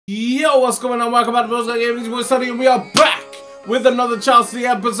Yo, what's going on? Welcome back to Bros Gaming. We're studying. We are back with another Chelsea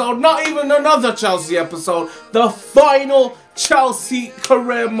episode. Not even another Chelsea episode. The final Chelsea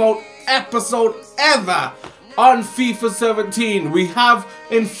career mode episode ever on FIFA 17. We have,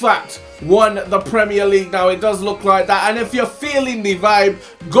 in fact, won the Premier League now. It does look like that. And if you're feeling the vibe,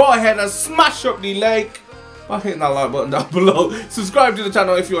 go ahead and smash up the like. Hit that like button down below. Subscribe to the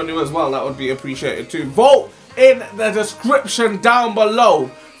channel if you're new as well. That would be appreciated too. Vote in the description down below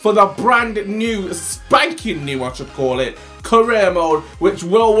for the brand new, spanking new, I should call it, career mode, which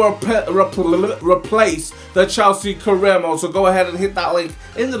will replace the Chelsea career mode. So go ahead and hit that link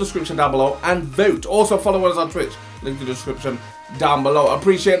in the description down below and vote. Also follow us on Twitch, link in the description down below.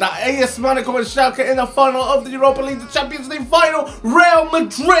 Appreciate that. AS Monaco and Schalke in the final of the Europa League, the Champions League final. Real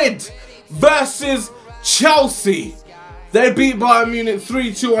Madrid versus Chelsea. They beat Bayern Munich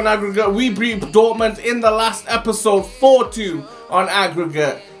 3-2 on aggregate. We beat Dortmund in the last episode 4-2 on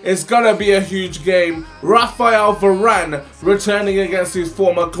aggregate. It's gonna be a huge game. Rafael Varane returning against his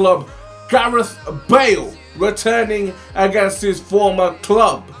former club. Gareth Bale returning against his former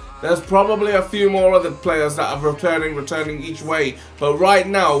club. There's probably a few more other players that are returning each way. But right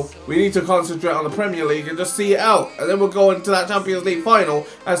now, we need to concentrate on the Premier League and just see it out. And then we'll go into that Champions League final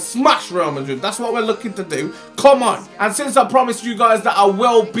and smash Real Madrid. That's what we're looking to do. Come on. And since I promised you guys that I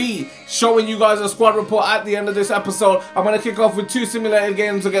will be showing you guys a squad report at the end of this episode, I'm going to kick off with 2 simulated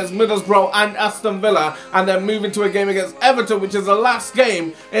games against Middlesbrough and Aston Villa. And then move into a game against Everton, which is the last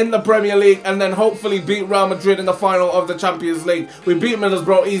game in the Premier League. And then hopefully beat Real Madrid in the final of the Champions League. We beat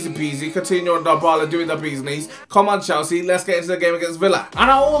Middlesbrough easy peasy. Coutinho and Dybala doing the bee's knees. Come on, Chelsea, let's get into the game against Villa. And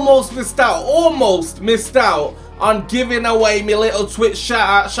I almost missed out on giving away my little Twitch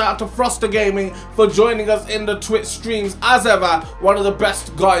shout out to Froster Gaming for joining us in the Twitch streams. As ever, one of the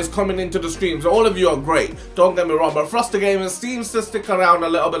best guys coming into the streams. All of you are great, don't get me wrong, but Froster Gaming seems to stick around a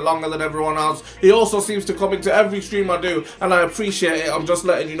little bit longer than everyone else. He also seems to come into every stream I do, and I appreciate it. I'm just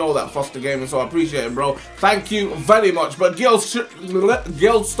letting you know that, Froster Gaming, so I appreciate it, bro. Thank you very much. But Gil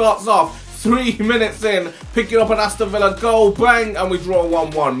starts off 3 minutes in, picking up an Aston Villa goal, bang, and we draw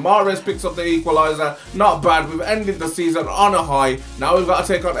 1-1. Mahrez picks up the equaliser. Not bad. We've ended the season on a high. Now we've got to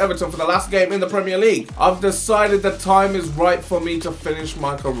take on Everton for the last game in the Premier League. I've decided the time is right for me to finish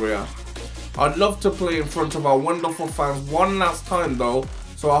my career. I'd love to play in front of our wonderful fans one last time though,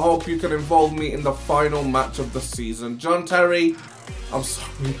 so I hope you can involve me in the final match of the season. John Terry, I'm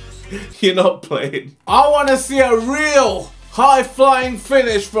sorry, you're not playing. I want to see a real high-flying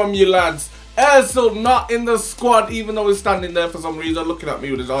finish from you lads. Ozil not in the squad, even though he's standing there for some reason looking at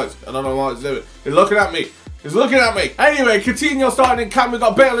me with his eyes. I don't know what he's doing. He's looking at me. He's looking at me. Anyway, Coutinho starting in camp. We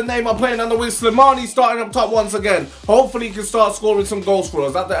got Bale and Neymar playing on the wing. Slimani starting up top once again. Hopefully he can start scoring some goals for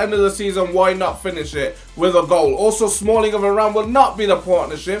us. At the end of the season, why not finish it with a goal? Also, Smalling and Varane will not be the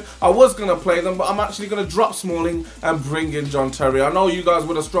partnership. I was going to play them, but I'm actually going to drop Smalling and bring in John Terry. I know you guys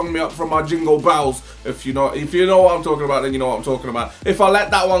would have strung me up from my jingle bells. If you know what I'm talking about, then you know what I'm talking about. If I let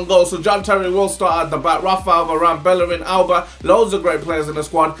that one go, so John Terry will start at the back. Rafael Varane, Bellerin, Alba, loads of great players in the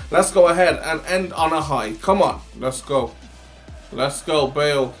squad. Let's go ahead and end on a high. Come on, let's go. Let's go,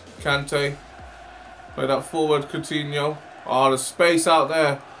 Bale, Kante. Play that forward, Coutinho. Oh, there's space out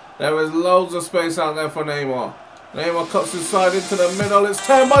there. There is loads of space out there for Neymar. Neymar cuts inside into the middle. It's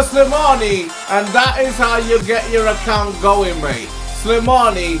turned by Slimani. And that is how you get your account going, mate.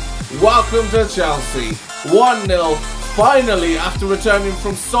 Slimani, welcome to Chelsea. 1-0. Finally, after returning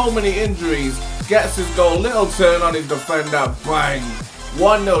from so many injuries, gets his goal. Little turn on his defender. Bang.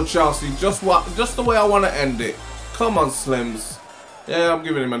 1-0 Chelsea. Just the way I want to end it. Come on, Slims. Yeah, I'm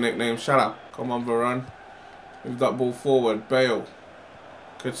giving him a nickname. Shut up. Come on, Varane. Move that ball forward. Bale.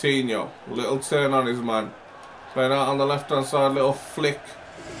 Coutinho. Little turn on his man. Playing out on the left-hand side. Little flick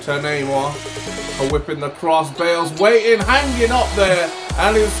to Neymar. A whip in the cross. Bale's waiting, hanging up there.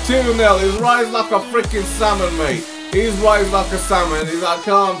 And it's 2-0. He's rising like a freaking salmon, mate. He's rising like a salmon. He's like,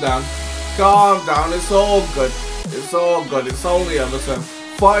 calm down. Calm down. It's all good. It's all good. It's only Everton.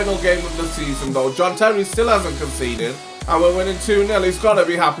 Final game of the season, though. John Terry still hasn't conceded. And we're winning 2-0. He's got to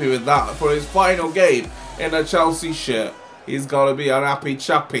be happy with that for his final game in a Chelsea shirt. He's got to be a happy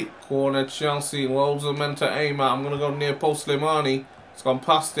chappy. Corner Chelsea. Wolves are meant to aim at. I'm going to go near post Slimani. It's gone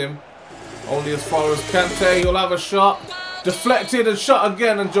past him. Only as far as Kante. He'll have a shot. Deflected and shot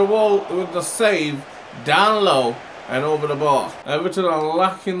again. And Joel with the save. Down low and over the bar. Everton are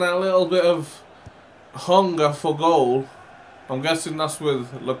lacking that little bit of hunger for goal. I'm guessing that's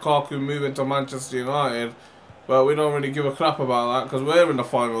with Lukaku moving to Manchester United. But we don't really give a crap about that because we're in the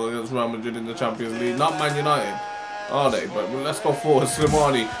final against Real Madrid in the Champions League. Not Man United. Are they? But let's go forward,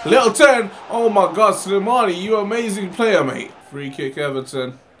 Slimani. Little turn. Oh my God, Slimani, you amazing player, mate. Free kick,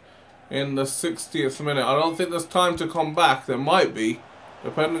 Everton. in the 60th minute. I don't think there's time to come back. There might be,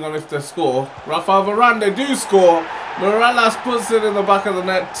 depending on if they score. Rafael Varane, they do score. Morales puts it in the back of the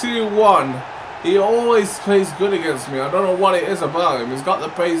net, 2-1. He always plays good against me. I don't know what it is about him. He's got the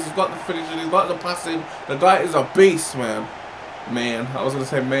pace, he's got the finishing, he's got the passing. The guy is a beast, man. Man, I was going to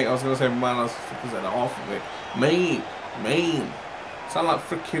say mate, I was going to say man, I was freaking saying that off of it. Man. Sound like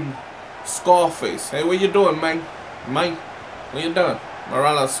freaking Scarface. Hey, what you doing, man? What you doing?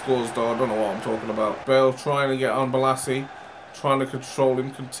 Morales scores, though. I don't know what I'm talking about. Bale trying to get on Balassi. Trying to control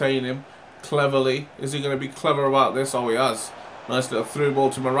him, contain him. Cleverly. Is he going to be clever about this? Oh, he has. Nice little through ball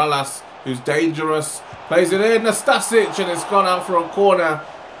to Morales, who's dangerous. Plays it in, Nastasic, and it's gone out for a corner.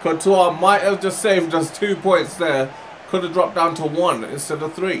 Courtois might have just saved us 2 points there. Could have dropped down to 1 instead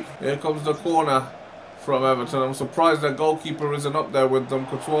of 3. Here comes the corner from Everton. I'm surprised their goalkeeper isn't up there with them.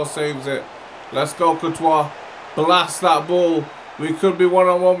 Courtois saves it. Let's go, Courtois. Blast that ball. We could be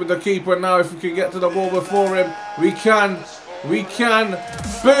one-on-one with the keeper now if we can get to the ball before him. We can.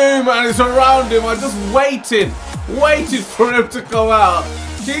 Boom, and it's around him. I just waited for him to come out.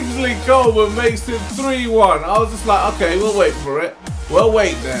 Kingsley Coman makes it 3-1. I was just like, okay, we'll wait for it. We'll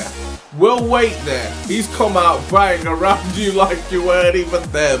wait there. He's come out, bang, around you like you weren't even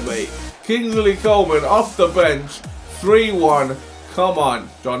there, mate. Kingsley Coman off the bench, 3-1. Come on,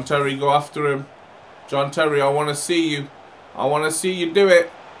 John Terry, go after him. John Terry, I want to see you. I want to see you do it.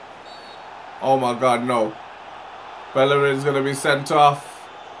 Oh my God, no. Bellerin's going to be sent off.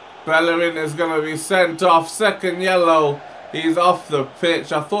 Bellerin is going to be sent off. Second yellow. He's off the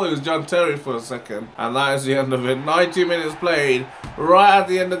pitch. I thought it was John Terry for a second. And that is the end of it. 90 minutes played. Right at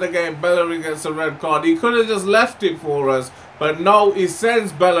the end of the game, Bellerin gets a red card. He could have just left it for us. But no, he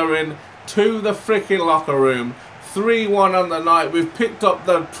sends Bellerin to the freaking locker room. 3-1 on the night. We've picked up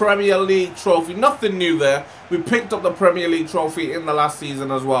the Premier League trophy. Nothing new there. We picked up the Premier League trophy in the last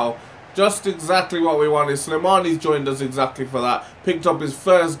season as well. Just exactly what we wanted. Slimani's joined us exactly for that. Picked up his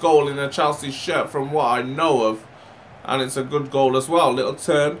first goal in a Chelsea shirt from what I know of. And it's a good goal as well. Little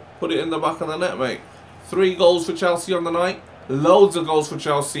turn. Put it in the back of the net, mate. 3 goals for Chelsea on the night. Loads of goals for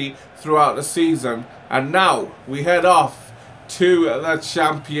Chelsea throughout the season. And now we head off to the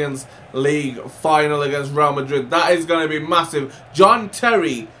Champions League final against Real Madrid. That is going to be massive. John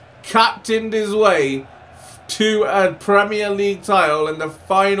Terry captained his way to a Premier League title in the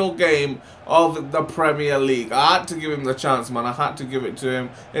final game of the Premier League. I had to give him the chance, man. I had to give it to him.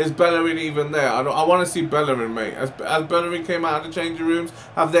 Is Bellerin even there? I want to see Bellerin, mate. As Bellerin came out of the changing rooms,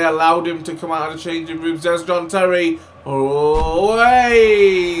 have they allowed him to come out of the changing rooms? There's John Terry.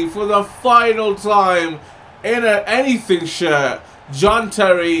 Away for the final time in an anything shirt. John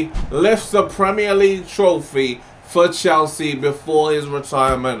Terry lifts the Premier League trophy for Chelsea before his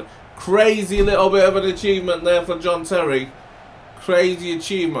retirement. Crazy little bit of an achievement there for John Terry. Crazy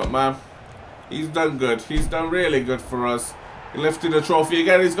achievement, man. He's done good. He's done really good for us. He lifted the trophy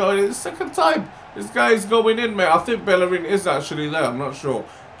again. He's going in the second time. This guy's going in, mate. I think Bellerin is actually there. I'm not sure.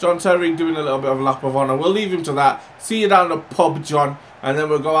 John Terry doing a little bit of lap of honour. We'll leave him to that. See you down the pub, John. And then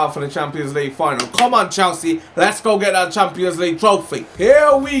we'll go out for the Champions League final. Come on, Chelsea. Let's go get that Champions League trophy.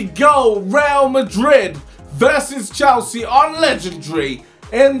 Here we go. Real Madrid versus Chelsea on Legendary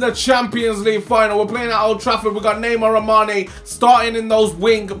in the Champions League final. We're playing at Old Trafford. We've got Neymar and Mane starting in those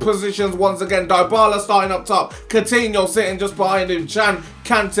wing positions once again. Dybala starting up top. Coutinho sitting just behind him.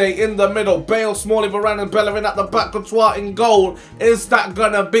 Kante in the middle. Bale, Smalling, Varane and Bellerin at the back. Courtois in goal. Is that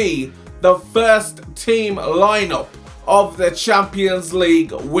going to be the first team lineup of the Champions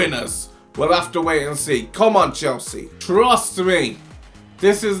League winners? We'll have to wait and see. Come on, Chelsea. Trust me.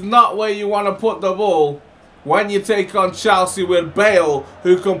 This is not where you want to put the ball when you take on Chelsea with Bale,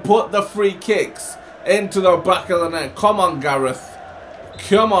 who can put the free kicks into the back of the net. Come on, Gareth.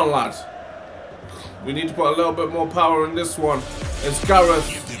 Come on, lad. We need to put a little bit more power in this one. It's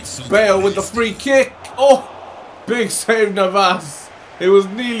Gareth Bale with the free kick. Oh, big save, Navas. It was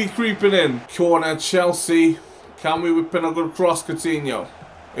nearly creeping in. Corner, Chelsea. Can we whip in a good cross, Coutinho?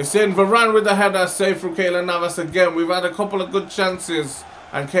 It's in. Varane with the header. Save from Keylor Navas again. We've had a couple of good chances,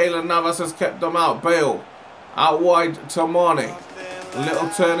 and Keylor Navas has kept them out. Bale. Out wide to Mane. A little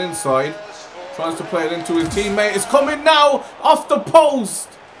turn inside. Tries to play it into his teammate. It's coming now. Off the post.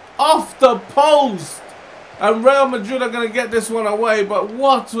 Off the post. And Real Madrid are going to get this one away. But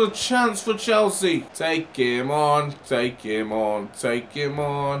what a chance for Chelsea. Take him on. Take him on. Take him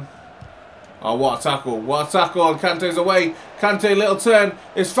on. Oh, what a tackle. What a tackle. And Kante's away. Kante, little turn.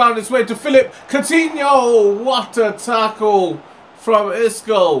 It's found its way to Philip Coutinho. What a tackle from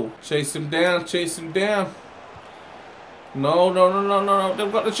Isco. Chase him down. Chase him down. No.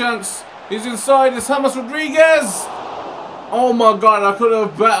 They've got the chance. He's inside. It's James Rodriguez. Oh my God, I could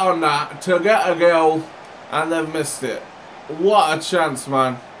have bet on that to get a goal and they've missed it. What a chance,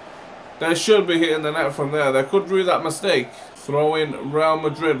 man. They should be hitting the net from there. They could do that mistake. Throw in Real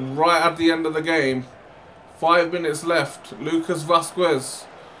Madrid right at the end of the game. 5 minutes left. Lucas Vazquez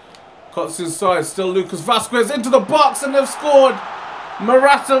cuts inside. Still Lucas Vazquez into the box and they've scored.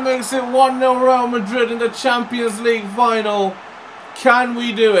 Morata makes it 1-0 Real Madrid in the Champions League final. Can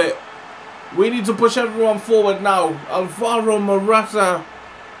we do it? We need to push everyone forward now. Alvaro Morata.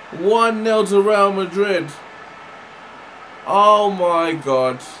 1-0 to Real Madrid. Oh my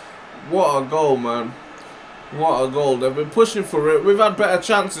God. What a goal, man. What a goal. They've been pushing for it. We've had better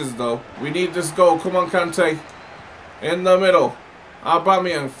chances, though. We need this goal. Come on, Kante. In the middle.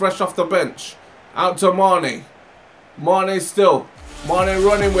 Aubameyang, fresh off the bench. Out to Mane. Mane still. Mane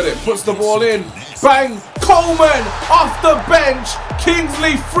running with it. Puts the ball in. Bang. Coleman off the bench.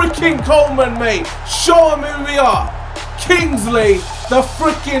 Kingsley freaking Coleman, mate. Show him who we are. Kingsley, the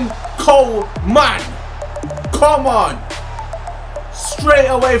freaking Coleman. Come on. Straight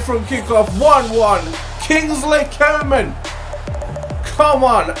away from kickoff. 1-1. Kingsley Coleman. Come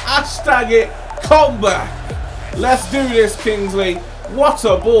on. Hashtag it. Come back. Let's do this, Kingsley. What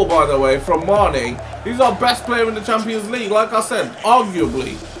a ball, by the way, from Mane. He's our best player in the Champions League, like I said.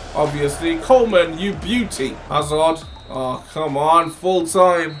 Arguably. Obviously. Coleman, you beauty. Hazard. Oh, come on. Full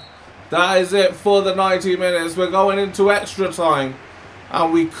time. That is it for the 90 minutes. We're going into extra time.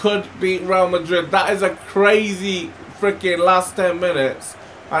 And we could beat Real Madrid. That is a crazy freaking last 10 minutes.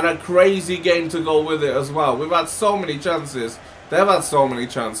 And a crazy game to go with it as well. We've had so many chances. They've had so many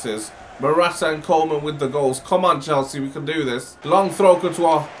chances. Morata and Coleman with the goals. Come on, Chelsea. We can do this. Long throw,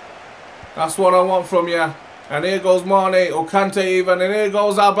 Courtois. That's what I want from you. And here goes Mane, or Kante even. And here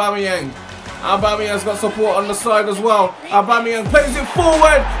goes Aubameyang. Aubameyang's got support on the side as well. Aubameyang plays it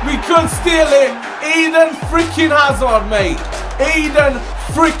forward. We could steal it. Eden freaking Hazard, mate. Eden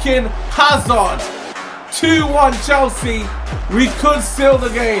freaking Hazard. 2-1 Chelsea. We could steal the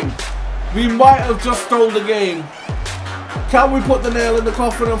game. We might have just stole the game. Can we put the nail in the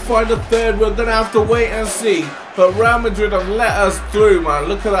coffin and find a third? We're going to have to wait and see. But Real Madrid have let us through, man.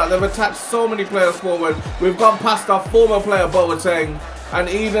 Look at that. They've attacked so many players forward. We've gone past our former player, Boateng, and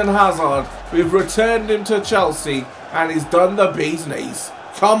Eden Hazard. We've returned him to Chelsea, and he's done the bee's knees.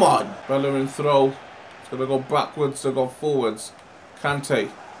 Come on. Bellerin throw. It's going to go backwards to go forwards.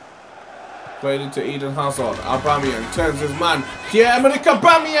 Kante. Played into Eden Hazard. Aubameyang turns his man. Pierre-Emerick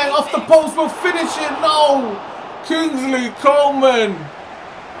Aubameyang off the post will finish it. No! Kingsley Coleman.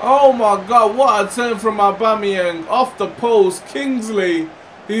 Oh my God, what a turn from Aubameyang off the post. Kingsley,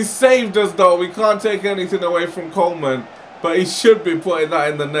 he's saved us though. We can't take anything away from Coleman, but he should be putting that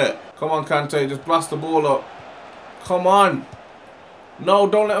in the net. Come on, Kante, just blast the ball up. Come on. No,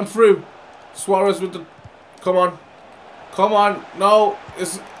 don't let him through. Suarez with the... Come on. Come on. No,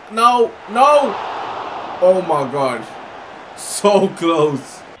 it's... No, no. Oh my God. So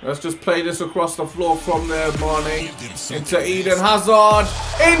close. Let's just play this across the floor from there, Mane. Into Eden Hazard.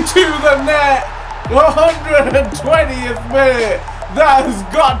 Into the net. 120th minute. That has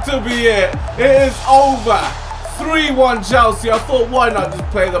got to be it. It is over. 3-1 Chelsea. I thought, why not just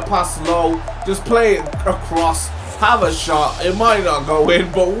play the pass low? Just play it across. Have a shot. It might not go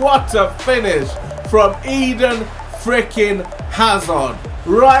in, but what a finish from Eden freaking Hazard.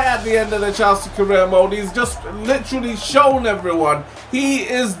 Right at the end of the Chelsea career mode. He's just literally shown everyone he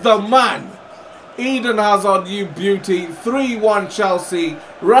is the man. Eden Hazard, you beauty. 3-1 Chelsea.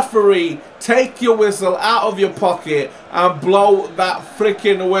 Referee, take your whistle out of your pocket and blow that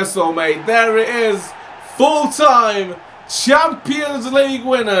freaking whistle, mate. There it is. Full-time Champions League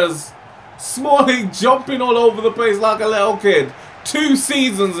winners. Smalling jumping all over the place like a little kid. 2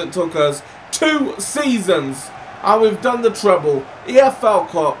 seasons it took us. 2 seasons. And we've done the treble. EFL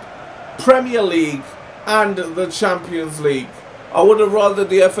Cup, Premier League, and the Champions League. I would have rather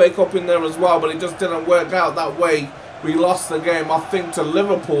the FA Cup in there as well, but it just didn't work out that way. We lost the game, I think, to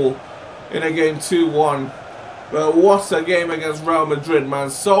Liverpool in a game 2-1. But what a game against Real Madrid,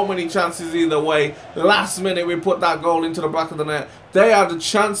 man. So many chances either way. Last minute, we put that goal into the back of the net. They had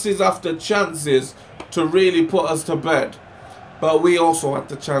chances after chances to really put us to bed. But we also had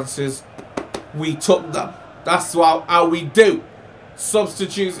the chances. We took them. That's how we do.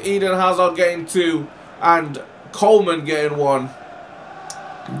 Substitutes, Eden Hazard getting 2 and Coleman getting 1.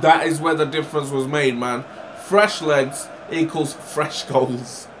 That is where the difference was made, man. Fresh legs equals fresh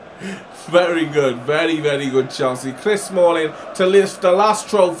goals. Very good. Very, very good, Chelsea. Chris Smalling to lift the last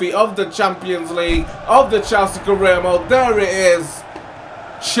trophy of the Champions League, of the Chelsea career mode. There it is.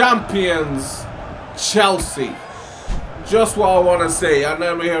 Champions Chelsea. Just what I want to see. And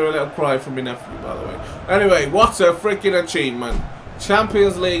then we hear a little cry from my nephew, by the way. Anyway, what a freaking achievement.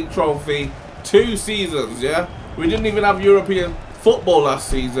 Champions League trophy. 2 seasons, yeah? We didn't even have European football last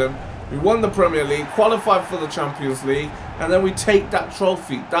season. We won the Premier League, qualified for the Champions League, and then we take that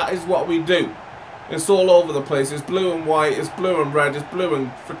trophy. That is what we do. It's all over the place. It's blue and white, it's blue and red, it's blue and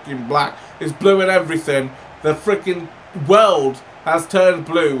freaking black, it's blue and everything. The freaking world has turned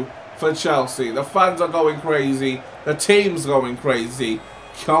blue for Chelsea. The fans are going crazy. The team's going crazy.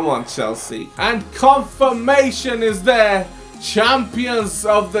 Come on, Chelsea. And confirmation is there. Champions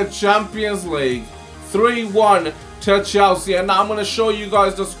of the Champions League. 3-1 to Chelsea. And now I'm going to show you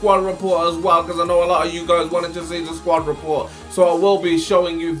guys the squad report as well, because I know a lot of you guys wanted to see the squad report. So I will be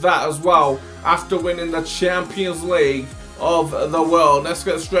showing you that as well after winning the Champions League of the world. Let's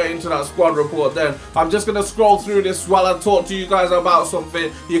get straight into that squad report then. I'm just going to scroll through this while I talk to you guys about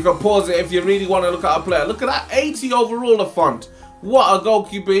something. You can pause it if you really want to look at a player. Look at that 80 overall, the font. What a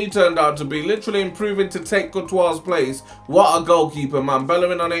goalkeeper he turned out to be. Literally improving to take Courtois' place. What a goalkeeper, man.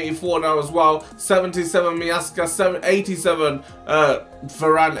 Bellerin on 84 now as well. 77 Miazga, 87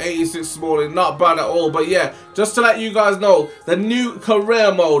 Varane, 86 Smalling. Not bad at all. But yeah, just to let you guys know, the new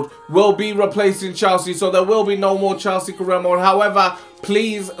career mode will be replacing Chelsea. So there will be no more Chelsea career mode. However,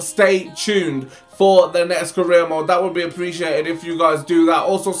 please stay tuned for the next career mode. That would be appreciated if you guys do that.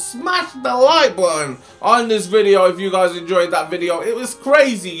 Also, smash the like button on this video if you guys enjoyed that video. It was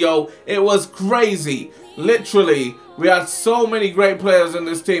crazy, yo. It was crazy. Literally, we had so many great players in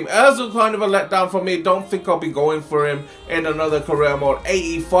this team. Ozil kind of a letdown for me. Don't think I'll be going for him in another career mode.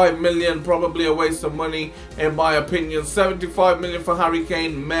 85 million, probably a waste of money in my opinion. 75 million for Harry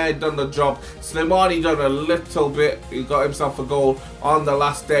Kane. May done the job. Slimani done a little bit. He got himself a goal on the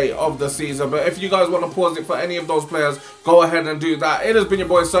last day of the season. But if you guys want to pause it for any of those players, go ahead and do that. It has been your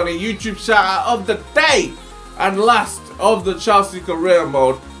boy Sonny. YouTube shout out of the day. And last of the Chelsea career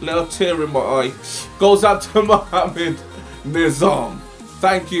mode, little tear in my eye, goes out to Mohamed Nizam.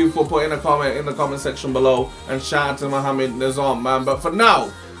 Thank you for putting a comment in the comment section below, and shout out to Mohamed Nizam, man. But for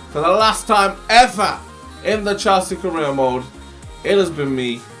now, for the last time ever in the Chelsea career mode, it has been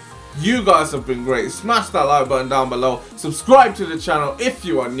me. You guys have been great. Smash that like button down below. Subscribe to the channel if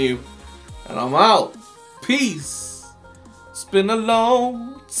you are new. And I'm out. Peace. It's been a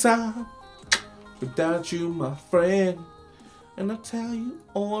long time without you, my friend, and I'll tell you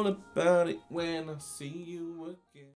all about it when I see you again.